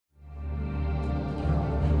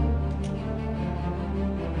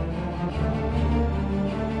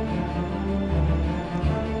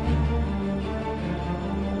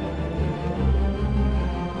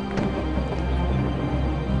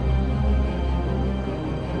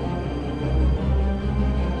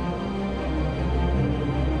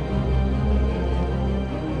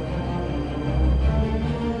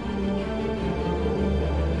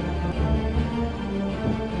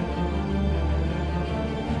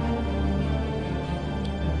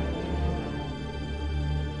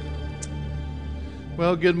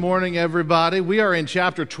Well, good morning, everybody. We are in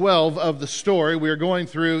chapter 12 of the story. We are going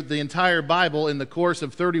through the entire Bible in the course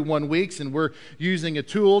of 31 weeks, and we're using a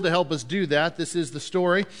tool to help us do that. This is the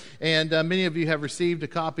story, and many of you have received a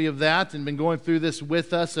copy of that and been going through this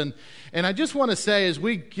with us. And I just want to say, as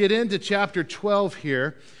we get into chapter 12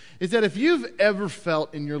 here, is that if you've ever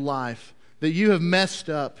felt in your life that you have messed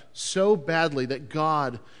up so badly that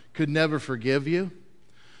God could never forgive you,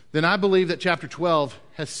 then I believe that chapter 12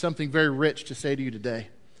 has something very rich to say to you today.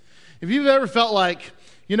 If you've ever felt like,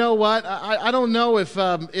 you know what, I don't know if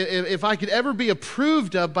I could ever be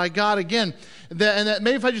approved of by God again, and that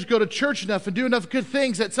maybe if I just go to church enough and do enough good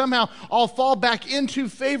things that somehow I'll fall back into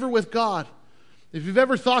favor with God. If you've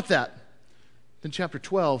ever thought that, then chapter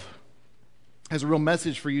 12 has a real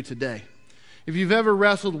message for you today. If you've ever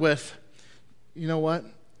wrestled with, you know what,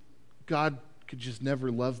 God could just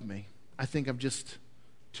never love me. I think I'm just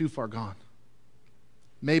too far gone.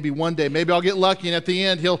 Maybe one day, maybe I'll get lucky and at the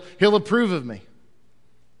end he'll approve of me.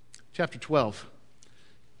 Chapter 12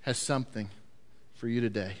 has something for you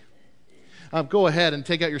today. Go ahead and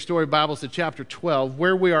take out your story Bibles to chapter 12.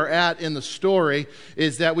 Where we are at in the story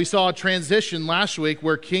is that we saw a transition last week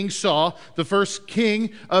where King Saul, the first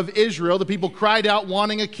king of Israel, the people cried out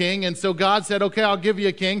wanting a king, and so God said, okay, I'll give you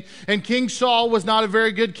a king. And King Saul was not a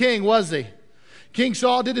very good king, was he? King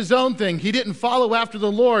Saul did his own thing. He didn't follow after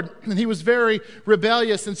the Lord, and he was very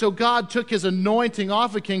rebellious. And so God took his anointing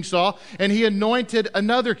off of King Saul, and he anointed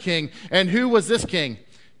another king. And who was this king?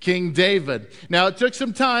 King David. Now, it took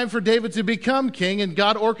some time for David to become king, and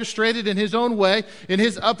God orchestrated in his own way, in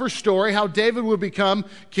his upper story, how David would become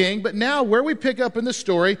king. But now, where we pick up in the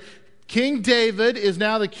story, King David is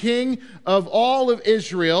now the king of all of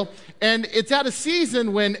Israel, and it's at a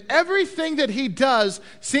season when everything that he does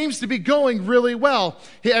seems to be going really well.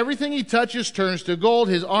 Everything he touches turns to gold.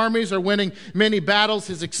 His armies are winning many battles.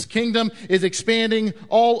 His kingdom is expanding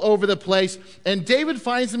all over the place. And David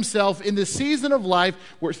finds himself in this season of life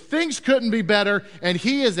where things couldn't be better, and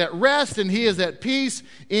he is at rest and he is at peace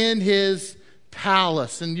in his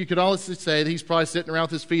palace. And you could honestly say that he's probably sitting around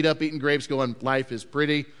with his feet up eating grapes going, life is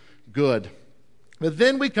pretty good. But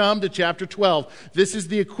then we come to chapter 12. This is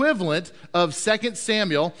the equivalent of 2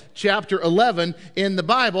 Samuel chapter 11 in the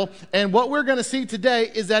Bible. And what we're going to see today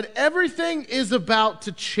is that everything is about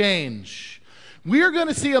to change. We are going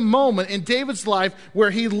to see a moment in David's life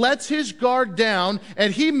where he lets his guard down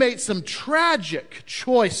and he makes some tragic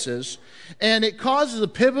choices. And it causes a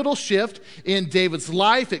pivotal shift in David's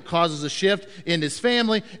life. It causes a shift in his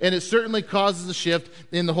family. And it certainly causes a shift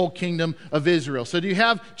in the whole kingdom of Israel. So do you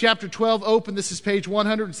have chapter 12 open? This is page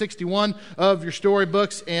 161 of your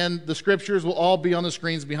storybooks. And the scriptures will all be on the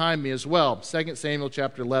screens behind me as well. 2 Samuel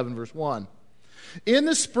chapter 11, verse 1. In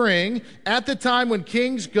the spring, at the time when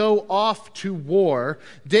kings go off to war,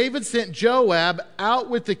 David sent Joab out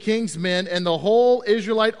with the king's men and the whole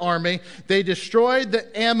Israelite army. They destroyed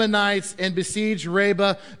the Ammonites and besieged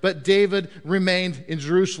Rabbah, but David remained in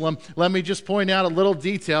Jerusalem. Let me just point out a little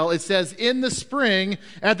detail. It says, in the spring,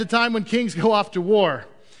 at the time when kings go off to war.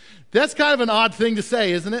 That's kind of an odd thing to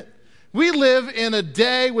say, isn't it? We live in a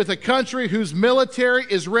day with a country whose military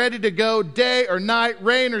is ready to go day or night,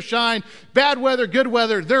 rain or shine, bad weather, good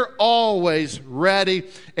weather. They're always ready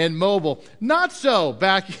and mobile. Not so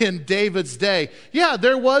back in David's day. Yeah,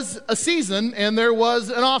 there was a season and there was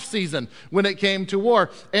an off season when it came to war.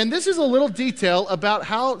 And this is a little detail about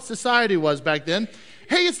how society was back then.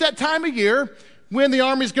 Hey, it's that time of year when the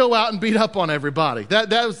armies go out and beat up on everybody. That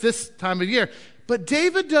was this time of year. But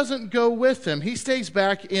David doesn't go with them. He stays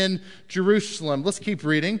back in Jerusalem. Let's keep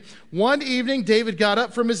reading. One evening, David got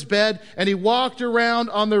up from his bed and he walked around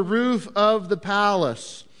on the roof of the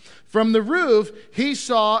palace. From the roof, he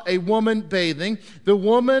saw a woman bathing. The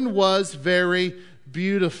woman was very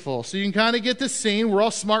beautiful. So you can kind of get the scene. We're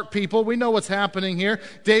all smart people. We know what's happening here.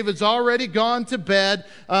 David's already gone to bed,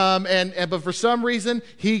 but for some reason,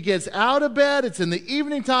 he gets out of bed. It's in the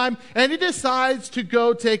evening time, and he decides to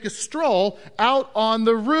go take a stroll out on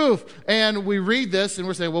the roof. And we read this, and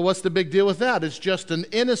we're saying, well, what's the big deal with that? It's just an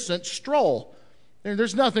innocent stroll. And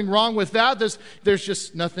there's nothing wrong with that. There's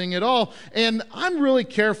just nothing at all. And I'm really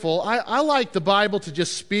careful. I like the Bible to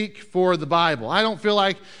just speak for the Bible. I don't feel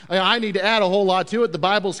like I need to add a whole lot to it. The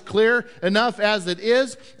Bible's clear enough as it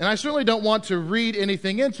is. And I certainly don't want to read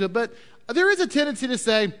anything into it. But there is a tendency to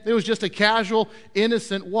say it was just a casual,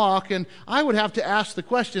 innocent walk. And I would have to ask the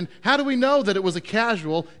question, how do we know that it was a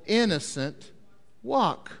casual, innocent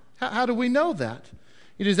walk? How do we know that?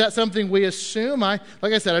 Is that something we assume? Like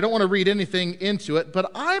I said, I don't want to read anything into it,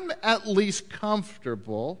 but I'm at least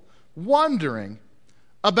comfortable wondering,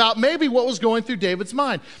 about maybe what was going through David's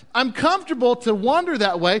mind. I'm comfortable to wonder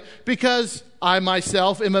that way because I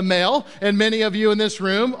myself am a male, and many of you in this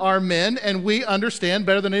room are men, and we understand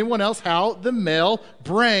better than anyone else how the male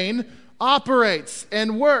brain operates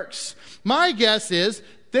and works. My guess is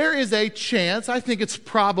there is a chance, I think it's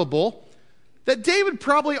probable, that David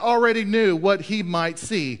probably already knew what he might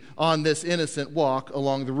see on this innocent walk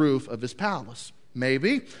along the roof of his palace.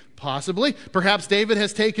 Maybe, possibly. Perhaps David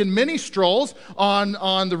has taken many strolls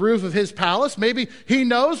on the roof of his palace. Maybe he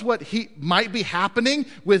knows what he might be happening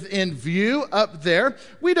within view up there.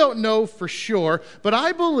 We don't know for sure, but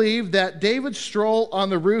I believe that David's stroll on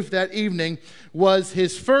the roof that evening was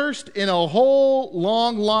his first in a whole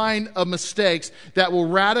long line of mistakes that will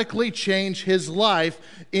radically change his life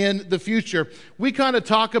in the future. We kind of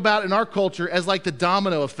talk about in our culture as like the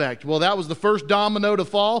domino effect. Well, that was the first domino to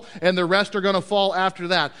fall, and the rest are going to fall after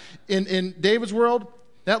that. In David's world,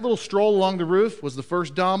 that little stroll along the roof was the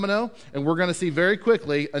first domino, and we're going to see very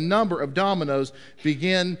quickly a number of dominoes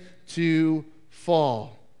begin to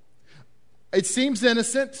fall. It seems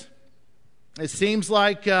innocent. It seems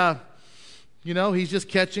like, he's just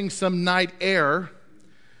catching some night air.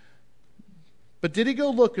 But did he go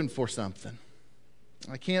looking for something?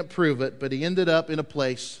 I can't prove it, but he ended up in a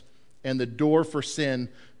place and the door for sin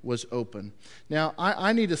was open. Now,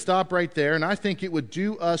 I need to stop right there, and I think it would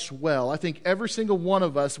do us well. I think every single one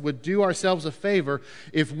of us would do ourselves a favor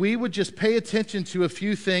if we would just pay attention to a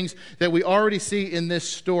few things that we already see in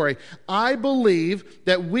this story. I believe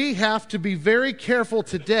that we have to be very careful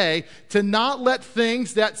today to not let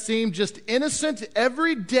things that seem just innocent,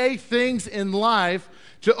 everyday things in life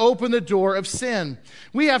to open the door of sin.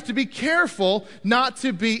 We have to be careful not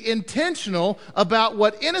to be intentional about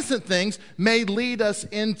what innocent things may lead us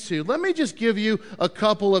into. Let me just give you a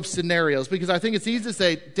couple of scenarios because I think it's easy to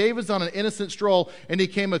say David's on an innocent stroll and he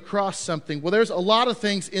came across something. Well, there's a lot of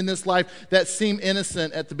things in this life that seem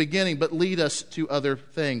innocent at the beginning but lead us to other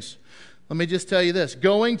things. Let me just tell you this.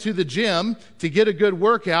 Going to the gym to get a good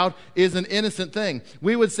workout is an innocent thing.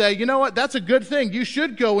 We would say, you know what, that's a good thing. You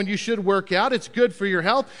should go and you should work out. It's good for your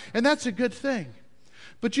health, and that's a good thing.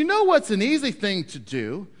 But you know what's an easy thing to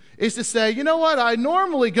do is to say, you know what, I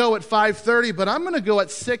normally go at 5:30, but I'm going to go at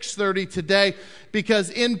 6:30 today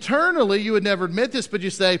because internally, you would never admit this, but you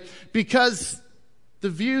say, because the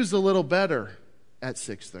view's a little better at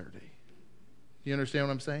 6:30. You understand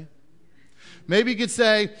what I'm saying? Maybe you could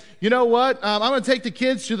say, you know what, I'm going to take the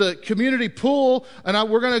kids to the community pool, and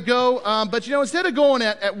we're going to go, but instead of going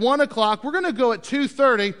at 1 o'clock, we're going to go at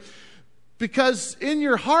 2:30, because in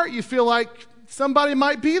your heart you feel like somebody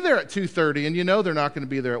might be there at 2:30, and they're not going to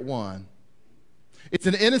be there at 1. It's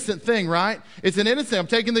an innocent thing, right? It's an innocent thing. I'm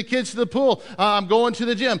taking the kids to the pool. I'm going to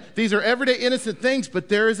the gym. These are everyday innocent things, but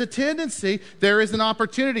there is a tendency, there is an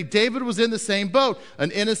opportunity. David was in the same boat. An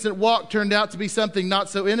innocent walk turned out to be something not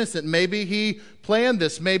so innocent. Maybe he planned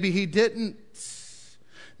this. Maybe he didn't.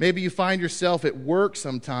 Maybe you find yourself at work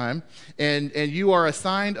sometime and you are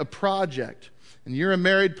assigned a project. And you're a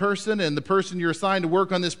married person, and the person you're assigned to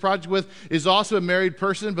work on this project with is also a married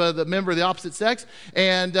person, but a member of the opposite sex.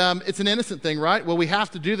 And it's an innocent thing, right? Well, we have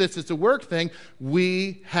to do this. It's a work thing.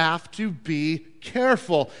 We have to be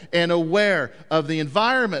careful and aware of the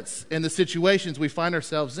environments and the situations we find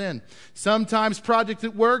ourselves in. Sometimes project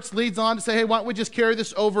that works leads on to say, hey, why don't we just carry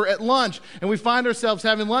this over at lunch? And we find ourselves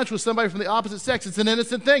having lunch with somebody from the opposite sex. It's an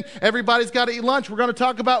innocent thing. Everybody's got to eat lunch. We're going to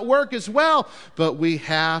talk about work as well. But we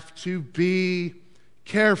have to be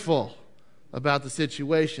careful about the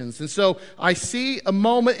situations. And so I see a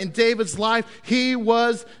moment in David's life. He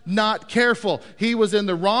was not careful. He was in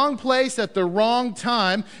the wrong place at the wrong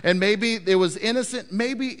time, and maybe it was innocent,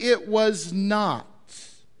 maybe it was not.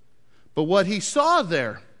 But what he saw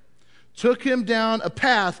there took him down a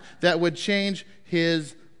path that would change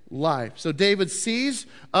his life. So David sees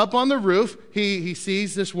up on the roof, he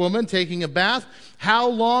sees this woman taking a bath. How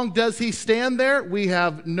long does he stand there? We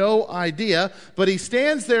have no idea, but he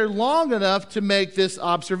stands there long enough to make this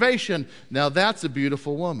observation. Now that's a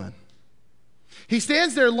beautiful woman. He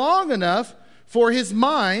stands there long enough for his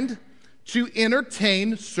mind to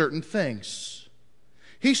entertain certain things.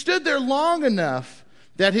 He stood there long enough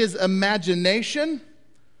that his imagination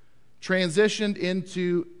transitioned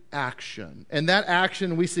into action. And that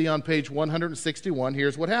action we see on page 161.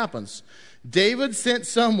 Here's what happens. David sent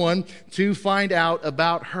someone to find out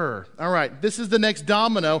about her. All right, this is the next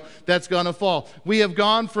domino that's going to fall. We have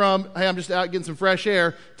gone from, hey, I'm just out getting some fresh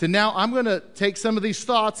air, to now I'm going to take some of these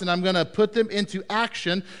thoughts and I'm going to put them into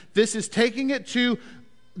action. This is taking it to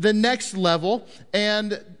the next level.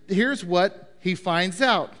 And here's what he finds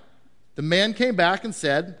out. The man came back and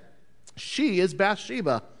said, she is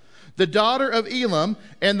Bathsheba, the daughter of Elam,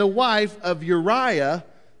 and the wife of Uriah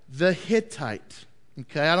the Hittite.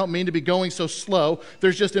 Okay, I don't mean to be going so slow.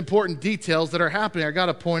 There's just important details that are happening I got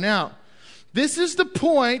to point out. This is the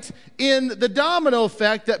point in the domino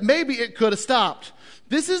effect that maybe it could have stopped.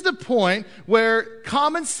 This is the point where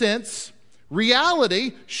common sense,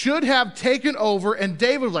 reality should have taken over, and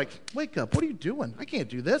David was like, wake up, what are you doing? I can't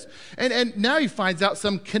do this. And now he finds out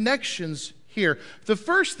some connections here. The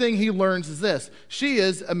first thing he learns is this: she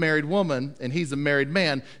is a married woman and he's a married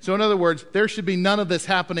man. So in other words, there should be none of this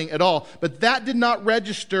happening at all. But that did not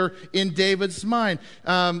register in David's mind.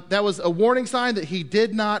 That was a warning sign that he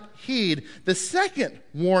did not heed. The second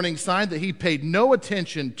warning sign that he paid no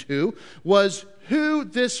attention to was who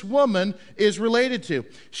this woman is related to.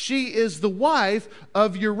 She is the wife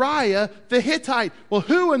of Uriah the Hittite. Well,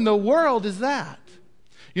 who in the world is that?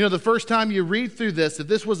 You know, the first time you read through this, if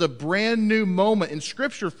this was a brand new moment in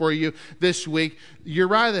Scripture for you this week,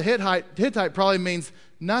 Uriah the Hittite probably means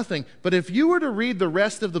nothing. But if you were to read the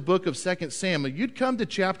rest of the book of 2 Samuel, you'd come to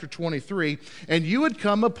chapter 23, and you would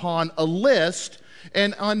come upon a list,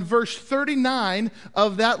 and on verse 39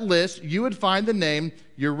 of that list, you would find the name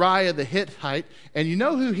Uriah the Hittite. And you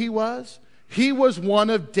know who he was? He was one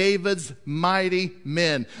of David's mighty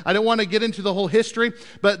men. I don't want to get into the whole history,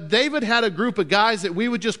 but David had a group of guys that we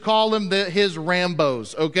would just call them his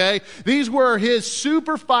Rambos, okay? These were his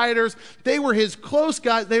super fighters. They were his close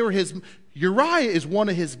guys. Uriah is one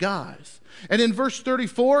of his guys. And in verse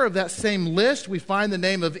 34 of that same list, we find the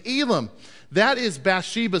name of Elam. That is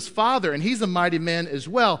Bathsheba's father, and he's a mighty man as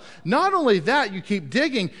well. Not only that, you keep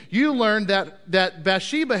digging, you learn that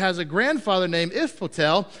Bathsheba has a grandfather named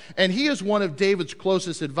Iphbotel, and he is one of David's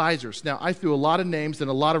closest advisors. Now, I threw a lot of names and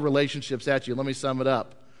a lot of relationships at you. Let me sum it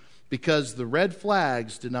up. Because the red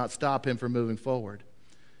flags did not stop him from moving forward.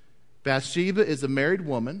 Bathsheba is a married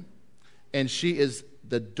woman, and she is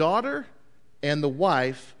the daughter and the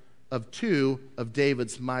wife of two of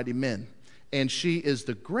David's mighty men. And she is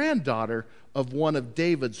the granddaughter of one of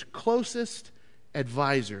David's closest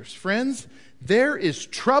advisors. Friends, there is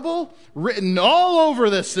trouble written all over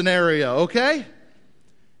this scenario, okay?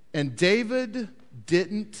 And David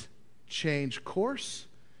didn't change course,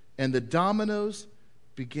 and the dominoes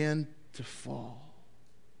began to fall.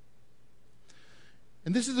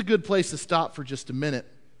 And this is a good place to stop for just a minute.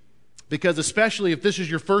 Because especially if this is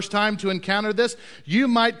your first time to encounter this, you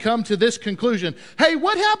might come to this conclusion. Hey,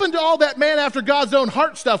 what happened to all that man after God's own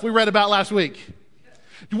heart stuff we read about last week?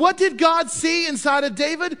 What did God see inside of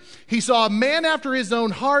David? He saw a man after his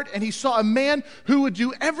own heart, and he saw a man who would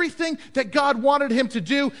do everything that God wanted him to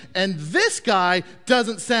do. And this guy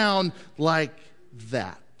doesn't sound like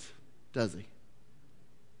that, does he?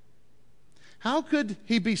 How could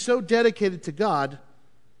he be so dedicated to God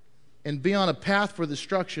and be on a path for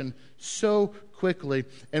destruction so quickly?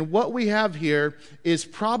 And what we have here is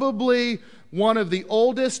probably one of the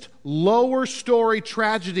oldest lower story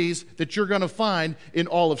tragedies that you're going to find in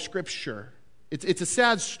all of Scripture. It's a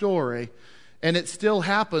sad story, and it still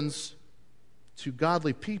happens to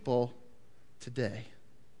godly people today.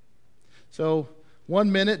 So, 1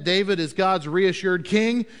 minute, David is God's reassured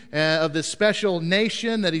king of this special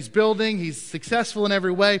nation that he's building. He's successful in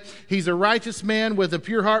every way. He's a righteous man with a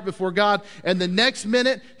pure heart before God. And the next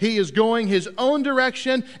minute, he is going his own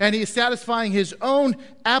direction, and he is satisfying his own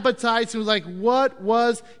appetites. It was like, what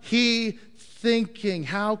was he thinking?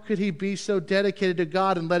 How could he be so dedicated to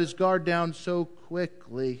God and let his guard down so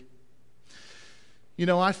quickly? You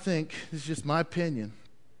know, I think, this is just my opinion,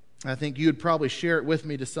 I think you'd probably share it with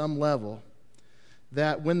me to some level,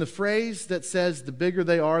 that when the phrase that says the bigger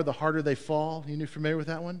they are, the harder they fall, you familiar with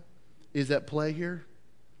that one, is at play here?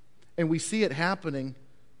 And we see it happening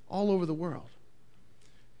all over the world.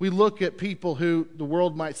 We look at people who the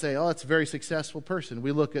world might say, oh, that's a very successful person.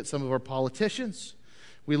 We look at some of our politicians.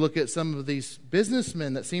 We look at some of these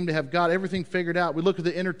businessmen that seem to have got everything figured out. We look at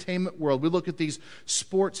the entertainment world. We look at these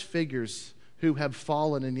sports figures who have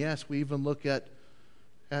fallen. And yes, we even look at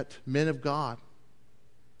men of God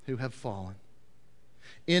who have fallen.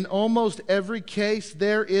 In almost every case,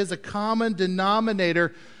 there is a common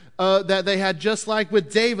denominator that they had, just like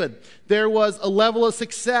with David. There was a level of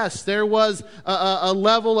success. There was a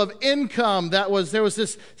level of income. There was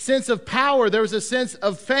this sense of power. There was a sense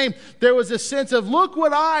of fame. There was a sense of, look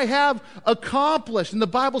what I have accomplished. And the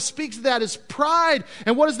Bible speaks of that as pride.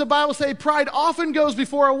 And what does the Bible say? Pride often goes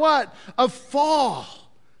before a what? A fall.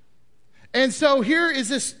 And so here is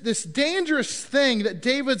this dangerous thing that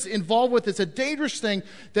David's involved with. It's a dangerous thing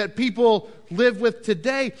that people live with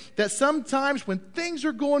today, that sometimes when things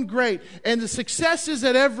are going great and the success is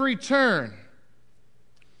at every turn,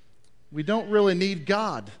 we don't really need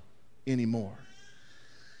God anymore.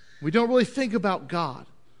 We don't really think about God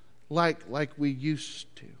like we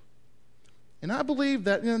used to. And I believe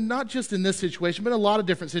that, not just in this situation, but in a lot of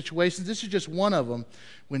different situations, this is just one of them.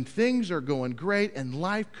 When things are going great and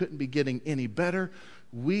life couldn't be getting any better,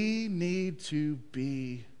 we need to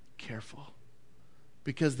be careful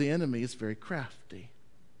because the enemy is very crafty.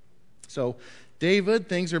 So David,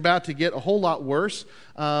 things are about to get a whole lot worse.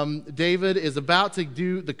 David is about to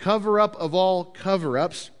do the cover-up of all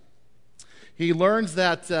cover-ups. He learns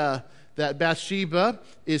that Bathsheba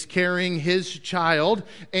is carrying his child.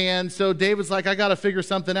 And so David's like, I got to figure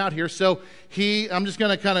something out here. So I'm just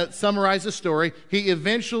going to kind of summarize the story. He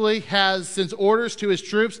eventually sends orders to his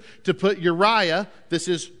troops to put Uriah, this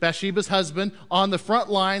is Bathsheba's husband, on the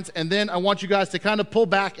front lines. And then I want you guys to kind of pull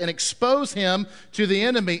back and expose him to the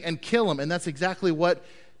enemy and kill him. And that's exactly what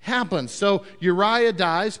happens. So Uriah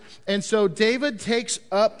dies, and so David takes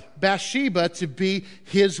up Bathsheba to be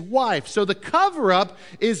his wife. So the cover-up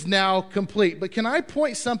is now complete. But can I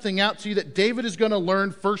point something out to you that David is going to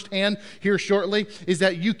learn firsthand here shortly, is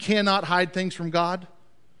that you cannot hide things from God.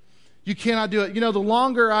 You cannot do it. The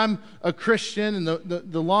longer I'm a Christian and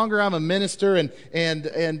the longer I'm a minister and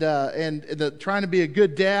trying to be a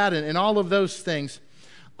good dad and all of those things,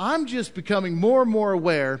 I'm just becoming more and more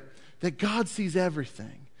aware that God sees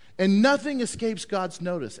everything. And nothing escapes God's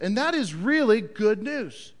notice. And that is really good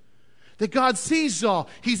news. That God sees all.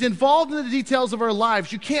 He's involved in the details of our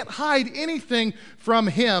lives. You can't hide anything from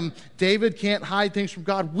Him. David can't hide things from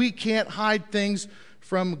God. We can't hide things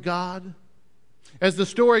from God. As the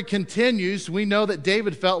story continues, we know that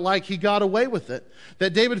David felt like he got away with it.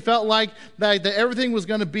 That David felt like that everything was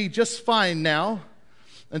going to be just fine now.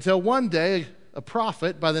 Until one day, a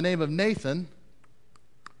prophet by the name of Nathan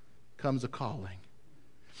comes a-calling.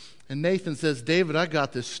 And Nathan says, David, I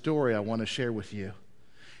got this story I want to share with you.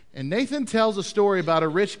 And Nathan tells a story about a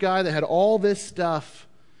rich guy that had all this stuff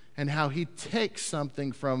and how he takes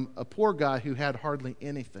something from a poor guy who had hardly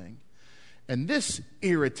anything. And this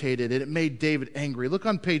irritated and it made David angry. Look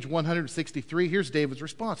on page 163. Here's David's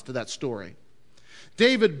response to that story.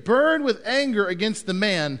 David burned with anger against the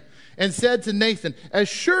man and said to Nathan, as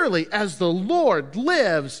surely as the Lord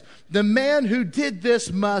lives, the man who did this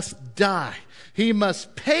must die. He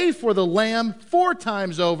must pay for the lamb 4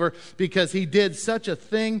 times over because he did such a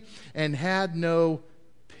thing and had no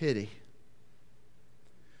pity.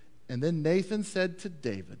 And then Nathan said to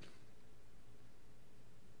David,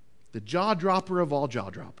 the jaw-dropper of all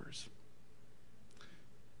jaw-droppers,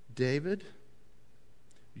 David,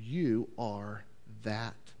 you are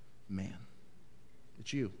that man.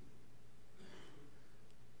 It's you.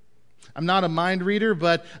 I'm not a mind reader,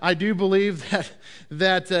 but I do believe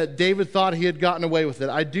that David thought he had gotten away with it.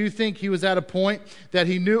 I do think he was at a point that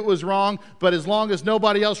he knew it was wrong, but as long as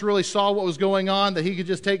nobody else really saw what was going on, that he could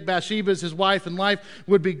just take Bathsheba as his wife and life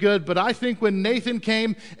would be good. But I think when Nathan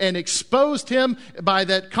came and exposed him by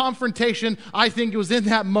that confrontation, I think it was in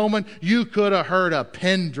that moment you could have heard a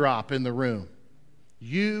pin drop in the room.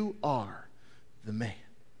 You are the man.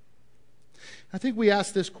 I think we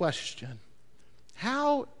ask this question.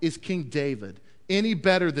 How is King David any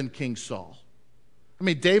better than King Saul? I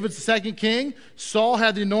mean, David's the second king. Saul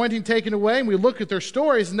had the anointing taken away, and we look at their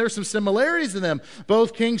stories, and there's some similarities in them.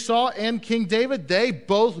 Both King Saul and King David, they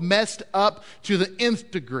both messed up to the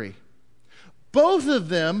nth degree. Both of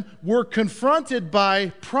them were confronted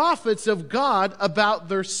by prophets of God about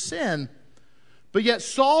their sin. But yet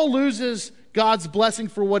Saul loses God's blessing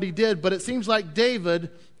for what he did, but it seems like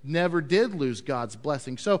David never did lose God's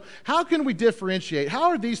blessing. So how can we differentiate? How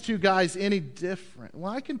are these two guys any different?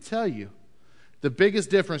 Well, I can tell you the biggest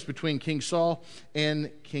difference between King Saul and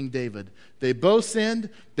King David. They both sinned.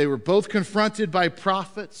 They were both confronted by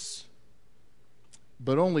prophets.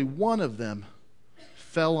 But only one of them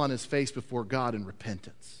fell on his face before God in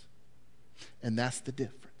repentance. And that's the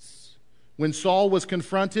difference. When Saul was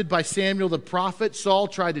confronted by Samuel the prophet, Saul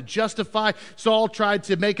tried to justify. Saul tried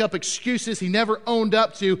to make up excuses. He never owned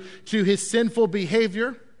up to his sinful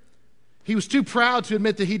behavior. He was too proud to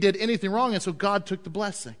admit that he did anything wrong, and so God took the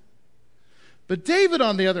blessing. But David,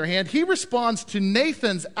 on the other hand, he responds to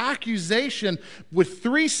Nathan's accusation with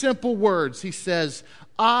 3 simple words. He says,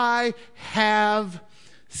 I have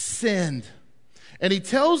sinned. And he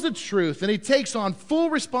tells the truth, and he takes on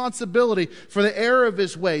full responsibility for the error of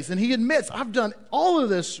his ways. And he admits, I've done all of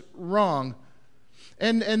this wrong.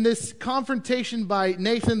 And this confrontation by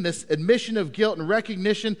Nathan, this admission of guilt and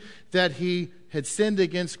recognition that he had sinned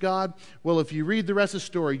against God, well, if you read the rest of the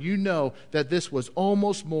story, you know that this was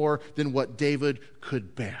almost more than what David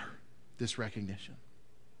could bear, this recognition.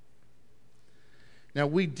 Now,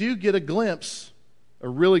 we do get a glimpse a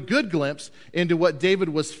really good glimpse into what David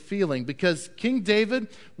was feeling, because King David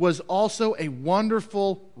was also a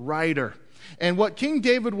wonderful writer. And what King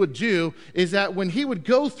David would do is that when he would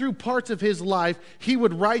go through parts of his life, he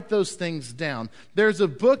would write those things down. There's a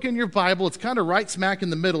book in your Bible, it's kind of right smack in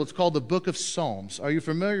the middle. It's called the Book of Psalms. Are you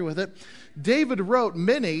familiar with it? David wrote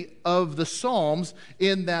many of the Psalms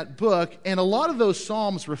in that book, and a lot of those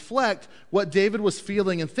Psalms reflect what David was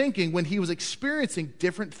feeling and thinking when he was experiencing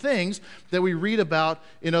different things that we read about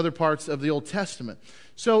in other parts of the Old Testament.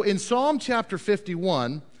 So in Psalm chapter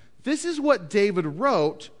 51, this is what David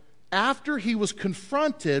wrote after he was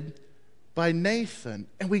confronted by Nathan.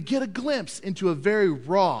 And we get a glimpse into a very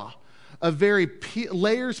raw, a very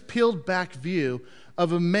layers peeled back view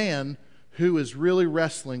of a man who is really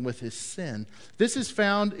wrestling with his sin. This is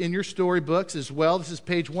found in your storybooks as well. This is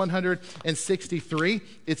page 163.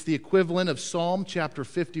 It's the equivalent of Psalm chapter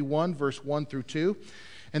 51, verse 1 through 2.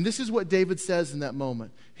 And this is what David says in that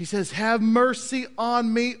moment. He says, "Have mercy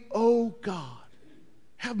on me, O God.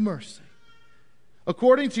 Have mercy.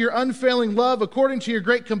 According to your unfailing love, according to your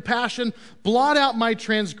great compassion, blot out my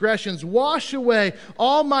transgressions, wash away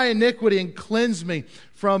all my iniquity, and cleanse me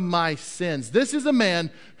from my sins." This is a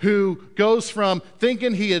man who goes from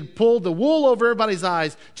thinking he had pulled the wool over everybody's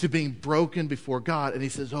eyes to being broken before God. And he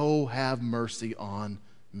says, "Oh, have mercy on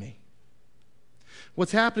me."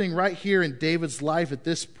 What's happening right here in David's life at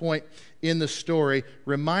this point in the story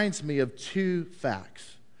reminds me of two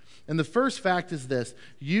facts. And the first fact is this: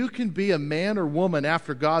 you can be a man or woman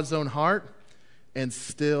after God's own heart and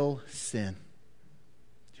still sin.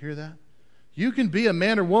 Do you hear that? You can be a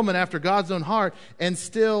man or woman after God's own heart and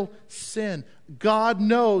still sin. God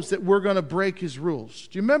knows that we're going to break his rules.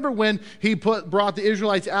 Do you remember when he brought the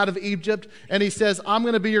Israelites out of Egypt and he says, "I'm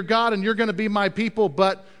going to be your God and you're going to be my people,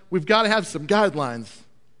 but we've got to have some guidelines."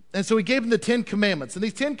 And so he gave them the 10 Commandments. And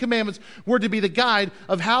these 10 Commandments were to be the guide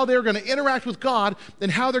of how they're going to interact with God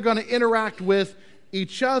and how they're going to interact with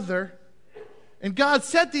each other. And God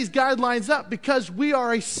set these guidelines up because we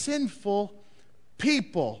are a sinful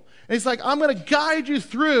people. And he's like, "I'm going to guide you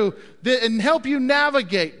through and help you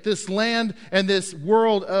navigate this land and this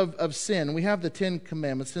world of sin." And we have the 10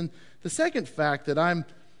 Commandments. And the second fact that I'm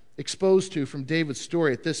exposed to from David's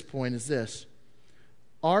story at this point is this: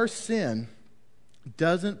 our sin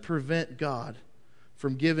doesn't prevent God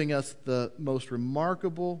from giving us the most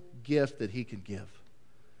remarkable gift that he can give,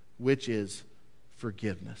 which is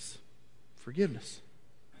forgiveness. Forgiveness.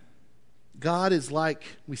 God is like,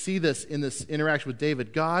 we see this in this interaction with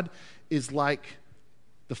David, God is like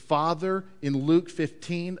the father in Luke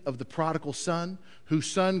 15 of the prodigal son, whose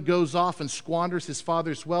son goes off and squanders his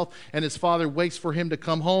father's wealth, and his father waits for him to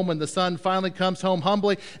come home, and the son finally comes home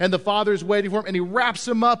humbly, and the father is waiting for him, and he wraps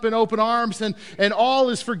him up in open arms, and all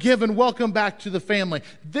is forgiven. Welcome back to the family.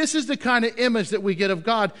 This is the kind of image that we get of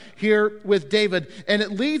God here with David, and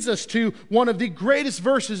it leads us to one of the greatest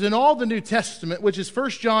verses in all the New Testament, which is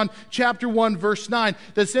 1 John chapter 1, verse 9,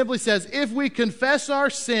 that simply says, "If we confess our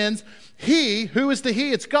sins, he," who is the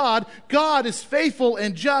he? It's God. "God is faithful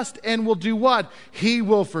and just and will do what? He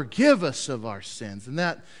will forgive us of our sins." And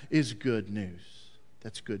that is good news.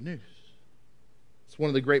 That's good news. It's one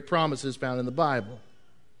of the great promises found in the Bible.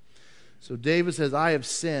 So David says, "I have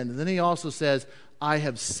sinned." And then he also says, "I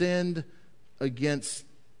have sinned against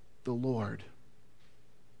the Lord."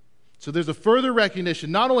 So there's a further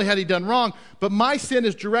recognition. Not only had he done wrong, but my sin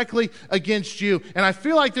is directly against you. And I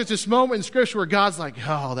feel like there's this moment in Scripture where God's like,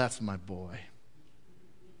 "Oh, that's my boy.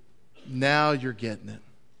 Now you're getting it.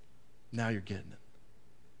 Now you're getting it."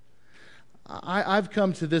 I've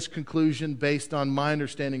come to this conclusion based on my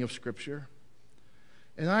understanding of Scripture.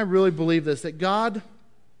 And I really believe this, that God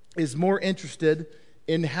is more interested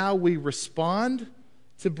in how we respond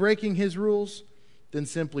to breaking his rules than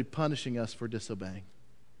simply punishing us for disobeying.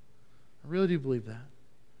 I really do believe that.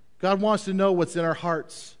 God wants to know what's in our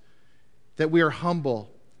hearts, that we are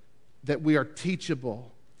humble, that we are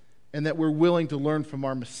teachable, and that we're willing to learn from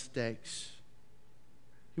our mistakes.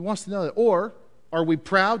 He wants to know that. Or are we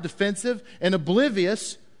proud, defensive, and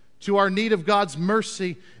oblivious to our need of God's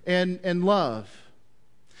mercy and love?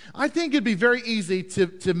 I think it'd be very easy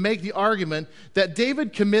to make the argument that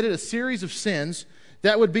David committed a series of sins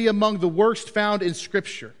that would be among the worst found in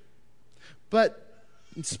Scripture. But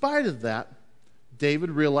in spite of that,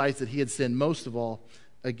 David realized that he had sinned most of all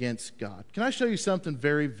against God. Can I show you something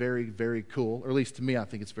very, very, very cool? Or at least to me, I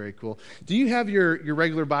think it's very cool. Do you have your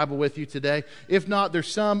regular Bible with you today? If not,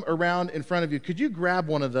 there's some around in front of you. Could you grab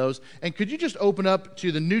one of those? And could you just open up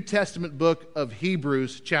to the New Testament book of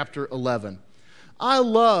Hebrews chapter 11? I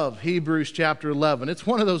love Hebrews chapter 11. It's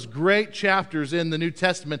one of those great chapters in the New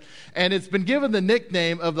Testament, and it's been given the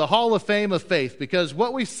nickname of the Hall of Fame of Faith, because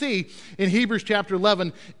what we see in Hebrews chapter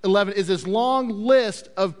 11 is this long list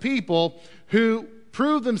of people who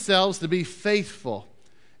prove themselves to be faithful,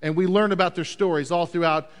 and we learn about their stories all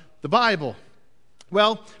throughout the Bible.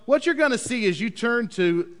 Well, what you're going to see is you turn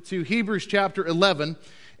to Hebrews chapter 11,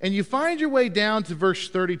 and you find your way down to verse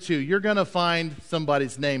 32. You're going to find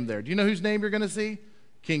somebody's name there. Do you know whose name you're going to see?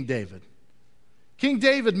 King David. King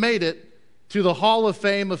David made it to the Hall of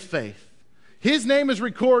Fame of Faith. His name is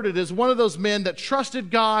recorded as one of those men that trusted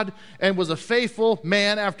God and was a faithful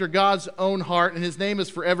man after God's own heart, and his name is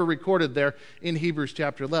forever recorded there in Hebrews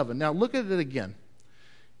chapter 11. Now look at it again.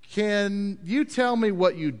 Can you tell me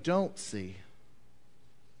what you don't see?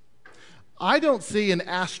 I don't see an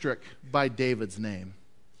asterisk by David's name.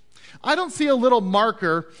 I don't see a little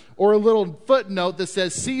marker or a little footnote that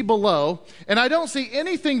says see below, and I don't see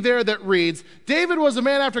anything there that reads, David was a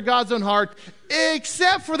man after God's own heart,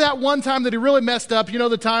 except for that one time that he really messed up. You know,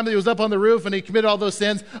 the time that he was up on the roof and he committed all those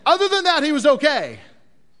sins. Other than that, he was okay.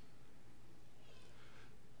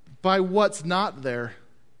 By what's not there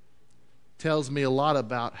tells me a lot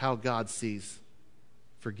about how God sees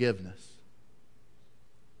forgiveness.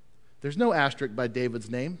 There's no asterisk by David's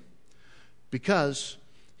name because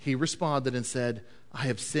he responded and said, I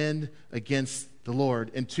have sinned against the Lord.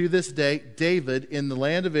 And to this day, David in the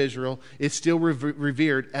land of Israel is still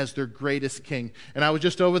revered as their greatest king. And I was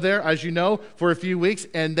just over there, as you know, for a few weeks,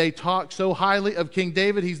 and they talk so highly of King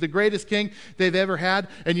David. He's the greatest king they've ever had.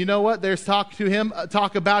 And you know what? There's talk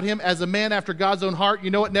about him as a man after God's own heart. You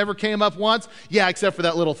know what never came up once? Yeah, except for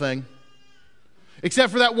that little thing.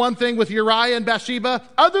 Except for that one thing with Uriah and Bathsheba.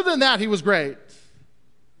 Other than that, he was great.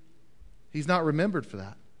 He's not remembered for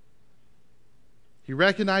that. He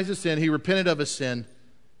recognized his sin, he repented of his sin,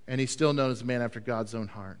 and he's still known as a man after God's own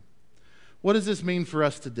heart. What does this mean for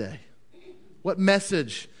us today? What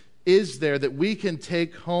message is there that we can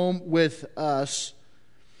take home with us?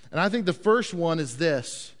 And I think the first one is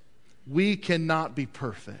this: we cannot be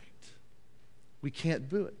perfect. We can't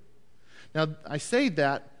do it. Now, I say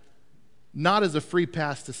that not as a free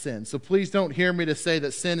pass to sin. So please don't hear me to say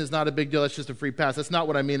that sin is not a big deal, it's just a free pass. That's not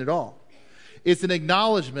what I mean at all. It's an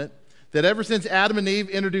acknowledgement that ever since Adam and Eve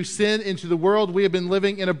introduced sin into the world, we have been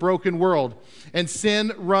living in a broken world. And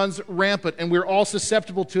sin runs rampant, and we're all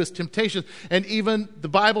susceptible to its temptations. And even the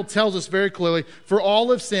Bible tells us very clearly, for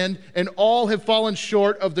all have sinned, and all have fallen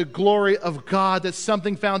short of the glory of God. That's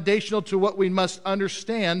something foundational to what we must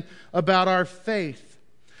understand about our faith.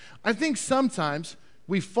 I think sometimes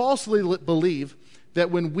we falsely believe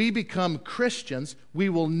that when we become Christians, we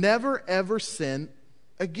will never, ever sin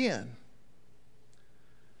again.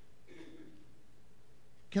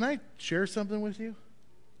 Can I share something with you?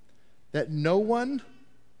 That no one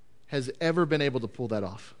has ever been able to pull that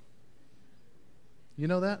off. You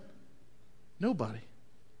know that? Nobody.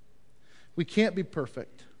 We can't be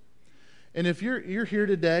perfect. And if you're here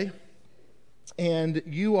today and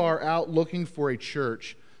you are out looking for a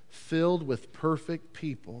church filled with perfect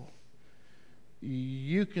people,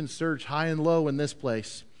 you can search high and low in this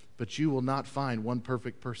place, but you will not find one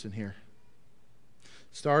perfect person here.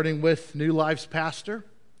 Starting with New Life's pastor,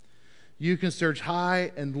 you can search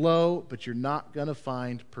high and low, but you're not going to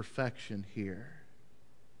find perfection here.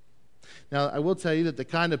 Now, I will tell you that the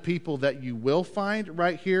kind of people that you will find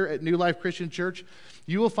right here at New Life Christian Church,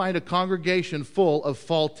 you will find a congregation full of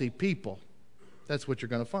faulty people. That's what you're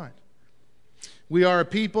going to find. We are a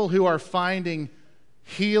people who are finding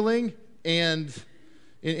healing and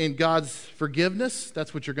in God's forgiveness.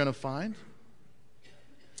 That's what you're going to find.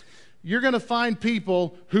 You're going to find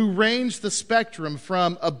people who range the spectrum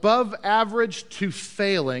from above average to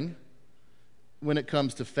failing when it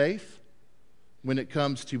comes to faith, when it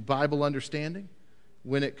comes to Bible understanding,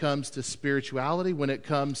 when it comes to spirituality, when it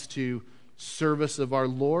comes to service of our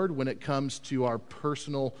Lord, when it comes to our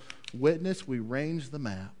personal witness. We range the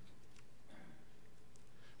map.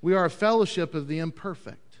 We are a fellowship of the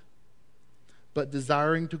imperfect, but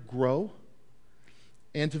desiring to grow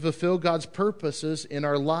and to fulfill God's purposes in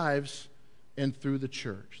our lives and through the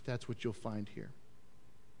church. That's what you'll find here.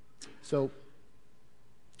 So,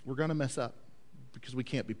 we're going to mess up because we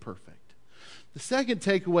can't be perfect. The second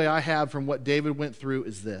takeaway I have from what David went through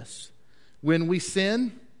is this: when we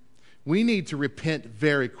sin, we need to repent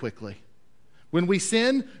very quickly. When we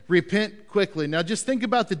sin, repent quickly. Now just think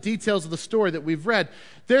about the details of the story that we've read.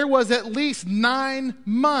 There was at least 9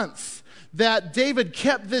 months that David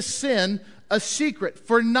kept this sin a secret.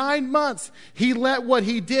 For 9 months, he let what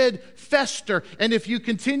he did fester. And if you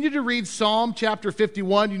continue to read Psalm chapter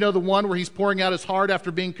 51, you know the one where he's pouring out his heart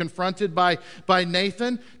after being confronted by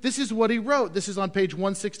Nathan. This is what he wrote. This is on page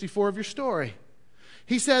 164 of your story.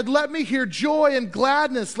 He said, "Let me hear joy and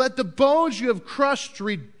gladness. Let the bones you have crushed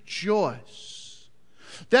rejoice."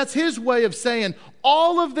 That's his way of saying,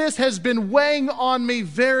 all of this has been weighing on me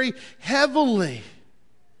very heavily.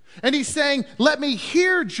 And he's saying, let me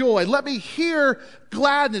hear joy. Let me hear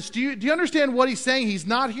gladness. Do you understand what he's saying he's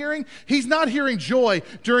not hearing? He's not hearing joy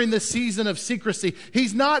during this season of secrecy.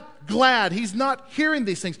 He's not glad. He's not hearing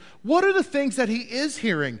these things. What are the things that he is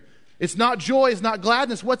hearing? It's not joy. It's not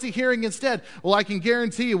gladness. What's he hearing instead? Well, I can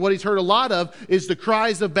guarantee you what he's heard a lot of is the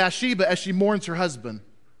cries of Bathsheba as she mourns her husband.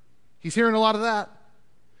 He's hearing a lot of that.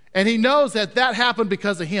 And he knows that happened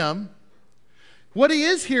because of him. What he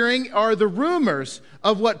is hearing are the rumors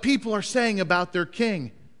of what people are saying about their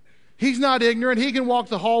king. He's not ignorant. He can walk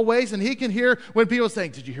the hallways and he can hear when people are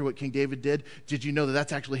saying, "Did you hear what King David did? Did you know that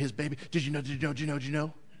that's actually his baby? Did you know? Did you know? Did you know? Did you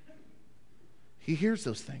know?" He hears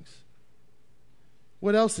those things.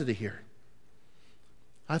 What else did he hear?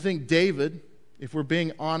 I think David, if we're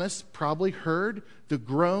being honest, probably heard the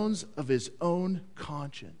groans of his own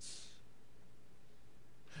conscience.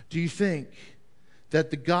 Do you think that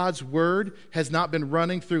the God's word has not been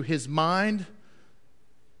running through his mind?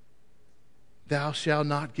 Thou shalt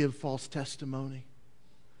not give false testimony.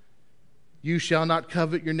 You shall not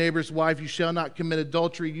covet your neighbor's wife. You shall not commit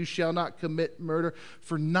adultery. You shall not commit murder.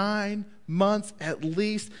 For 9 months at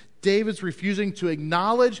least, David's refusing to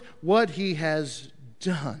acknowledge what he has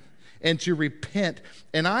done and to repent.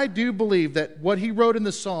 And I do believe that what he wrote in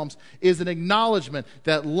the Psalms is an acknowledgement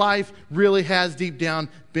that life really has deep down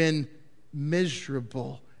been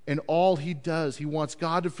miserable. And all he does, he wants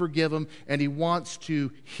God to forgive him, and he wants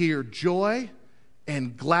to hear joy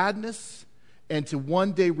and gladness and to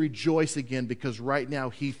one day rejoice again, because right now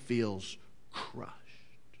he feels crushed.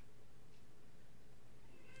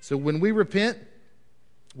 So when we repent,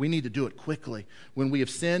 we need to do it quickly. When we have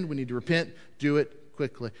sinned, we need to repent, do it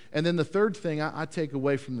quickly. And then the third thing I take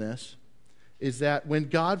away from this is that when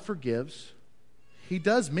God forgives, he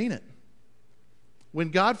does mean it. When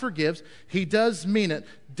God forgives, he does mean it.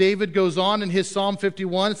 David goes on in his Psalm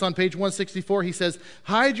 51, it's on page 164, he says,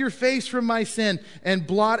 "Hide your face from my sin and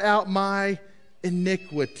blot out my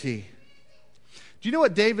iniquity." Do you know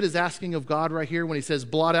what David is asking of God right here when he says,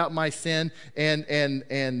 "Blot out my sin and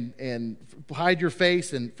hide your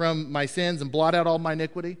face and from my sins and blot out all my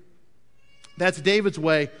iniquity"? That's David's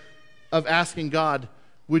way of asking God,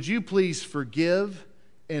 would you please forgive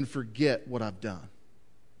and forget what I've done?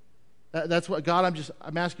 That's what, God,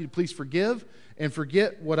 I'm asking you to please forgive and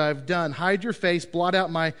forget what I've done. Hide your face, blot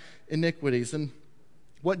out my iniquities. And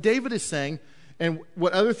what David is saying, and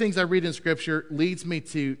what other things I read in Scripture, leads me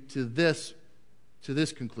to this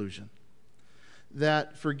conclusion.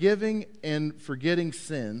 That forgiving and forgetting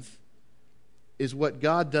sins is what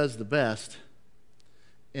God does the best,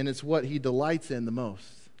 and it's what he delights in the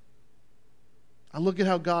most. I look at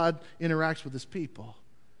how God interacts with his people,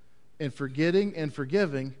 and forgetting and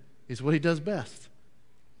forgiving is what he does best.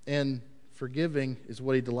 And forgiving is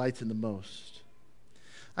what he delights in the most.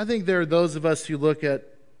 I think there are those of us who look at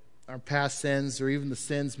our past sins, or even the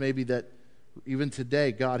sins maybe that even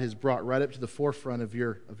today God has brought right up to the forefront of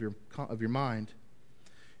your mind.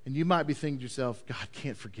 And you might be thinking to yourself, God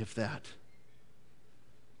can't forgive that.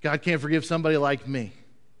 God can't forgive somebody like me.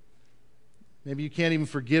 Maybe you can't even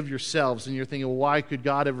forgive yourselves, and you're thinking, well, why could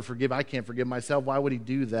God ever forgive? I can't forgive myself. Why would he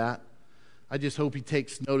do that? I just hope he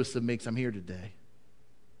takes notice of me because I'm here today.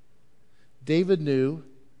 David knew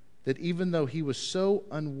that even though he was so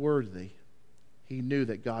unworthy, he knew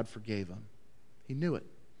that God forgave him. He knew it.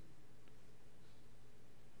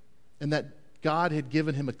 And that God had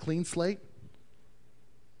given him a clean slate.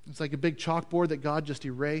 It's like a big chalkboard that God just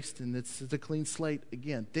erased, and it's a clean slate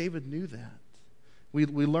again. David knew that. We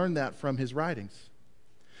learned that from his writings.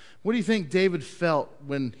 What do you think David felt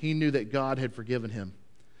when he knew that God had forgiven him?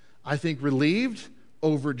 I think relieved,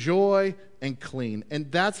 overjoyed, and clean.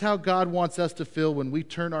 And that's how God wants us to feel when we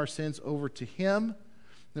turn our sins over to him.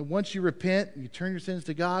 That once you repent, you turn your sins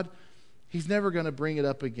to God, he's never going to bring it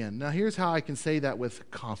up again. Now, here's how I can say that with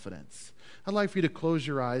confidence. I'd like for you to close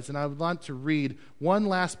your eyes, and I would like to read one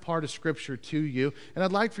last part of Scripture to you. And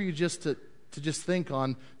I'd like for you just to think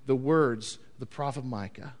on the words of the prophet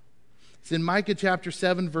Micah. It's in Micah chapter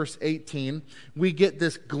 7, verse 18. We get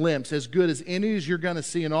this glimpse, as good as any as you're going to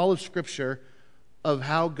see in all of Scripture, of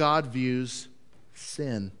how God views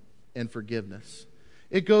sin and forgiveness.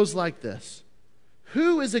 It goes like this.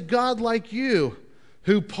 Who is a God like you,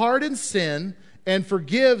 who pardons sin and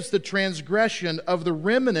forgives the transgression of the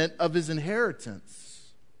remnant of his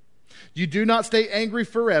inheritance. You do not stay angry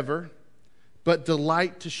forever, but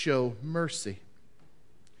delight to show mercy.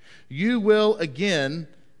 You will again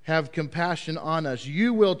have compassion on us.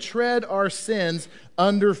 You will tread our sins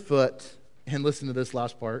underfoot. And listen to this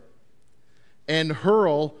last part. And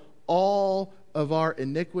hurl all of our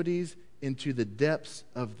iniquities into the depths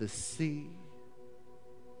of the sea.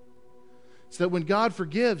 So that when God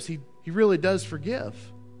forgives, He really does forgive.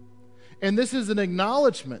 And this is an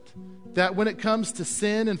acknowledgement that when it comes to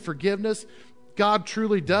sin and forgiveness, God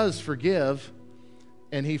truly does forgive,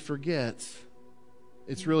 and He forgets.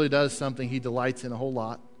 It really does something He delights in a whole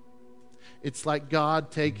lot. It's like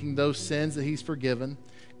God taking those sins that He's forgiven,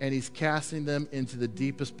 and He's casting them into the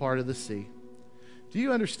deepest part of the sea. Do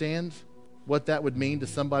you understand what that would mean to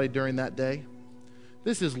somebody during that day?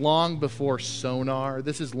 This is long before sonar.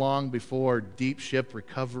 This is long before deep ship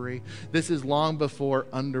recovery. This is long before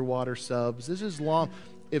underwater subs. This is long.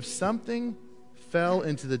 If something fell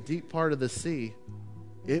into the deep part of the sea,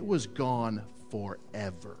 it was gone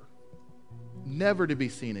forever, never to be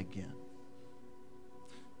seen again.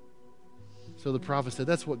 So the prophet said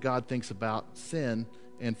that's what God thinks about sin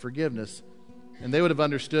and forgiveness. And they would have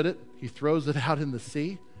understood it. He throws it out in the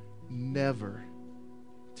sea, never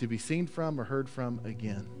to be seen from or heard from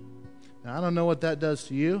again. Now, I don't know what that does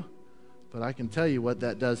to you, but I can tell you what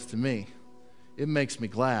that does to me. It makes me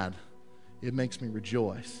glad. It makes me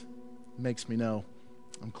rejoice. It makes me know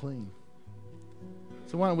I'm clean.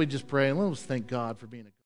 So why don't we just pray and let's thank God for being a